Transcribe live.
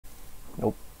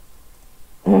Nope.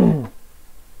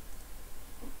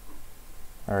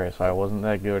 Alright, so I wasn't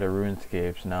that good at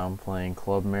RuneScape, so now I'm playing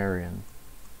Club Marian.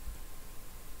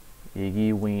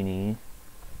 Iggy Weenie.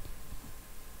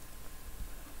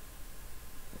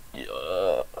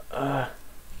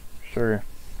 Sure.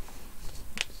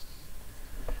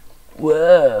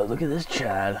 Whoa, look at this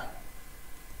Chad.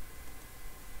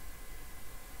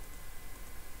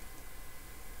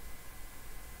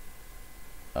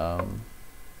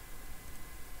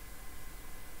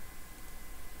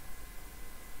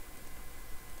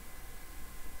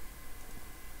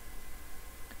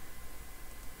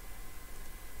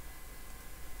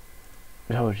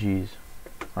 Oh, jeez.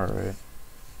 Alright.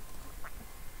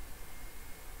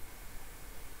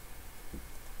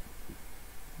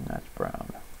 That's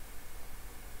brown.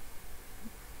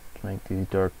 Let's make these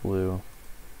dark blue.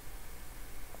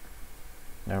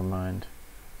 Never mind.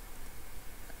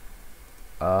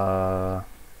 My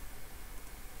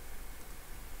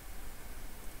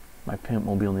pimp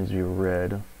mobile needs to be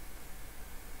red.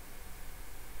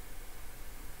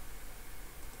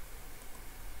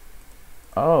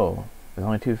 Oh, there's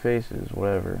only two faces,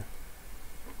 whatever.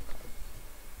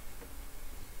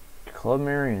 Club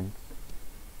Marian.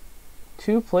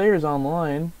 2 players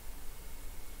online.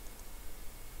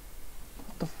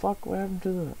 What the fuck? What happened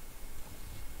to the...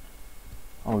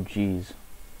 Oh, jeez.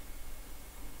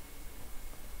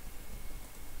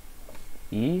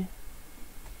 E?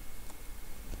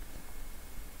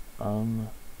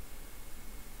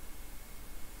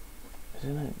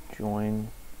 Isn't it join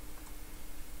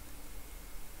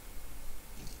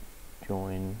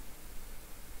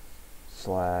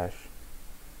slash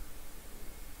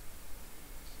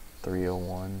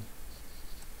 301?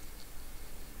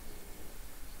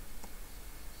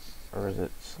 Or is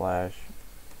it slash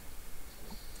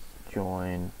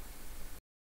join?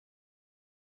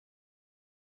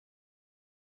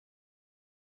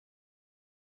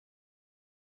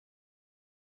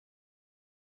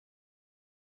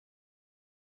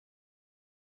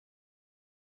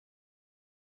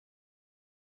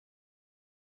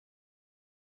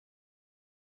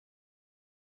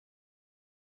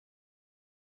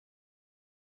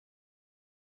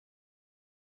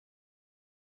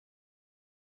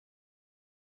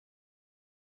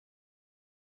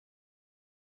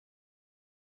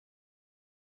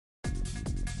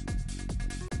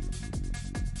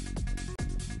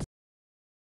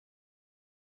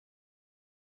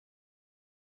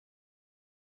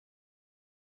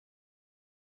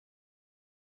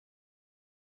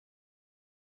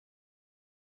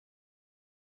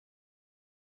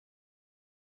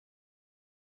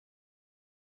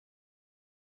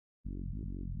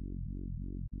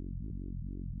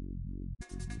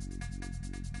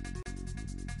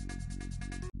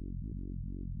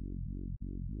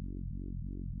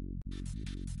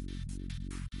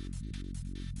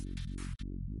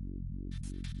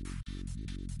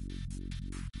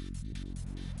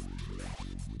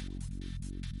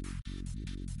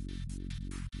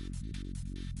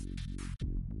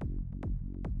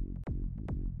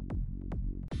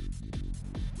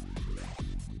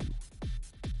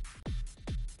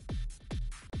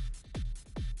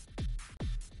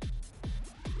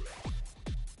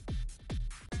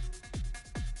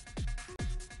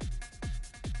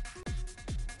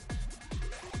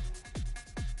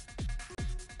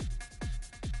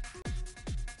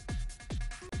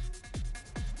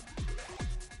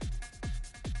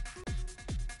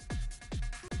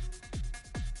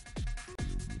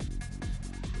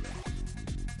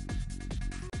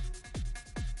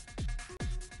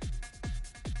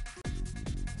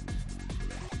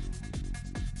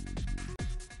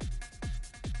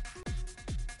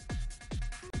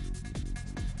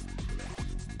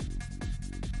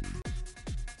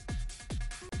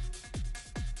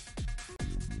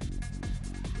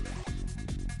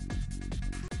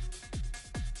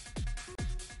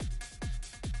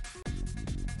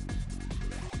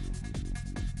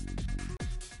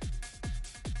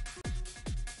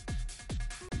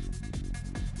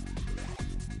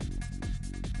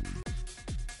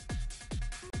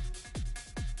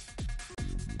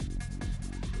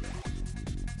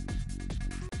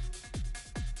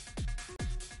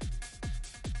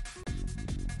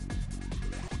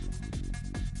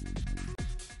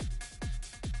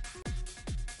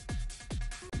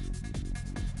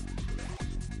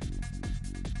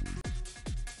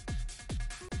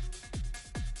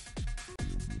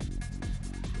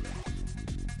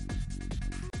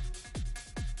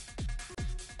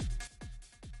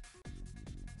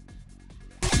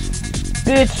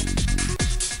 Bitch!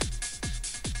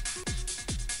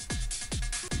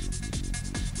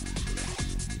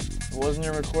 Wasn't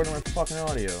isn't even recording my fucking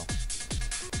audio.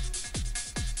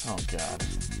 Oh god.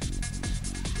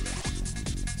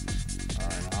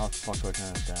 Alright, now how the fuck do I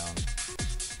turn this down?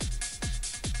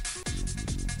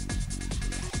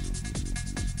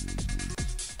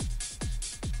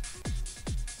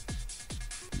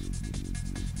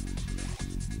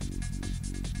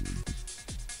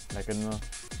 Is that good enough?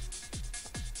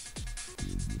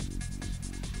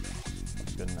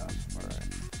 That's good enough.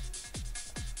 Alright.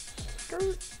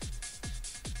 Skirt.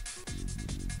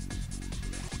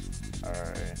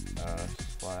 Alright,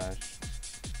 slash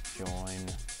join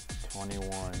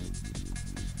 21.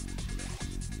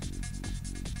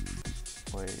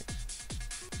 Wait.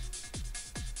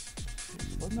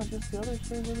 Wasn't that just the other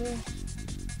server there?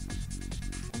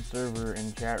 One server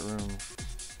in chat room.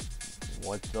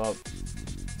 What's up?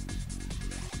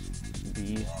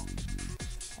 B. Oh,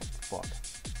 fuck.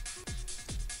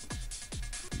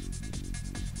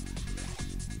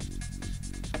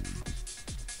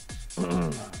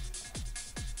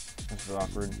 This is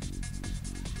awkward.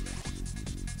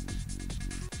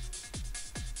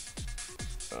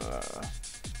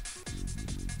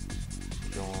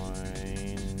 Join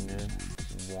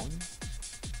 1.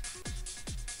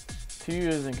 2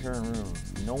 users in current room.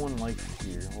 No one likes it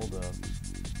here. Hold up.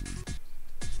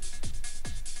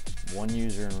 1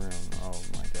 user in room. Oh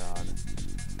my god.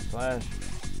 Slash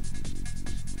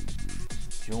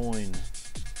join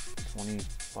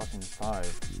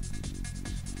 25.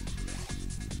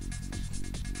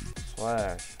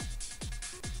 Slash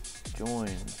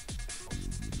join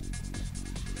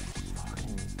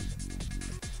fucking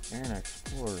Internet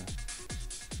Explorer.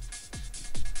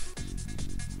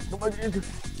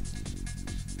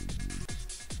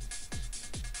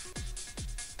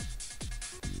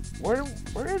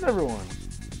 Where is everyone?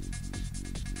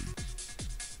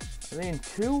 Are they in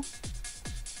 2?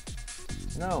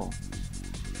 No.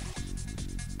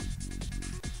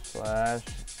 Slash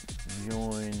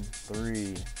join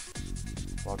 3.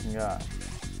 Fucking gosh.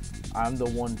 I'm the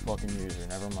one fucking user.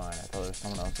 Never mind. I thought there was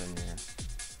someone else in here.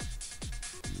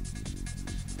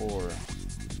 4.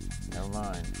 Never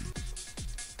mind.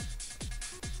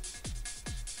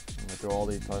 I'm gonna through all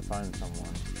these till I find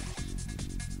someone.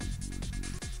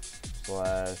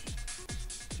 Slash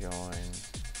join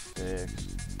 6.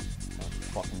 Let's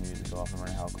fucking music off no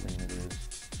matter how clean it is.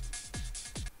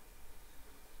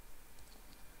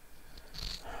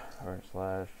 Alright,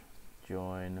 slash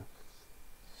join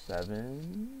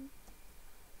 7.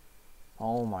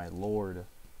 Oh my lord.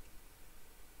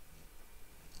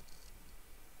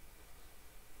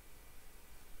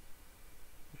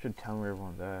 You should tell me where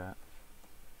everyone's at.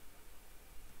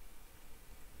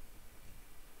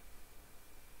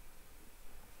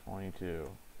 $22.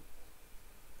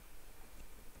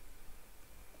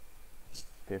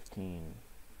 15.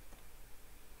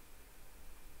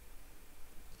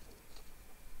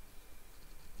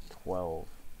 12.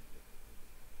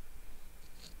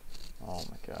 Oh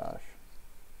my gosh.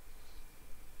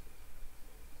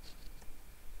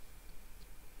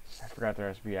 I forgot there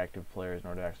has to be active players in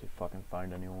order to actually fucking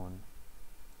find anyone.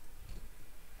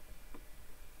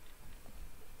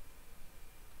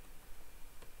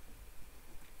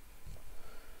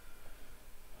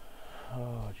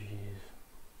 Oh jeez.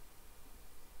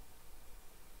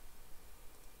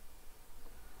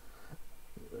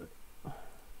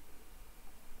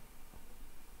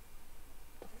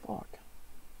 Fuck.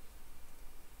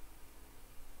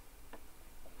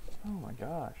 Oh my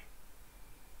gosh.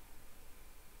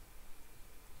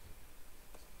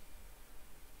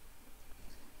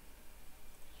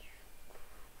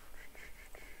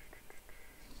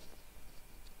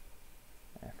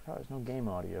 I forgot there's no game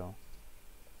audio.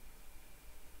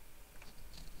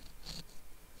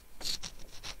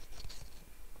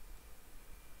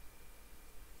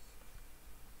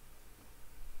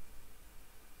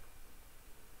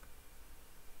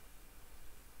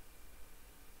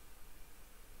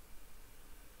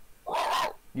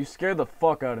 You scared the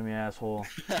fuck out of me, asshole.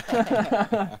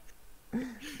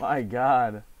 My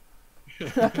god.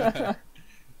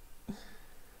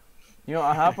 You know,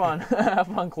 I hop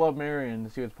on Club Marian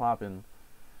to see what's popping.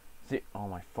 See, oh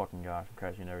my fucking gosh, I'm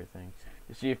crashing everything.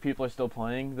 You see if people are still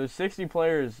playing. There's 60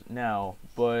 players now,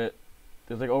 but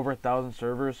there's like over 1,000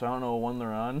 servers, so I don't know what one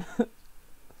they're on.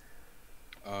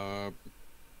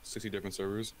 60 different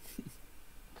servers.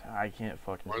 I can't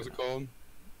fucking. What is it called?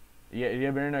 Yeah, do you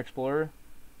have Internet Explorer?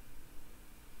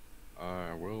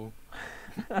 I will.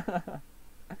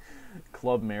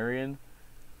 Club Marian.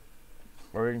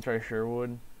 Or we can try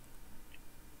Sherwood.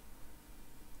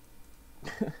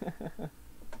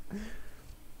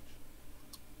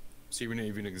 See when it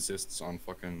even exists on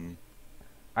fucking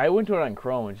I went to it on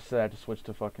Chrome and just said I had to switch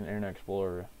to fucking Internet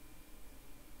Explorer.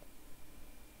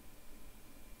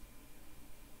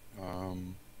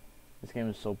 This game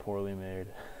is so poorly made.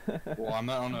 Well, I'm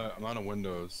not on a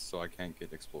Windows, so I can't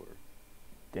get Explorer.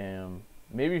 Damn.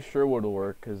 Maybe Sherwood will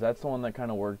work, because that's the one that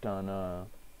kind of worked on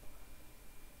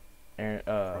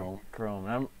Chrome.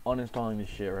 And I'm uninstalling this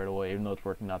shit right away, even though it's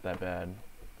working not that bad.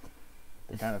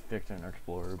 They kind of fixed Internet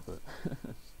Explorer, but...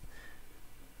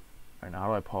 Alright, now how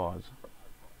do I pause?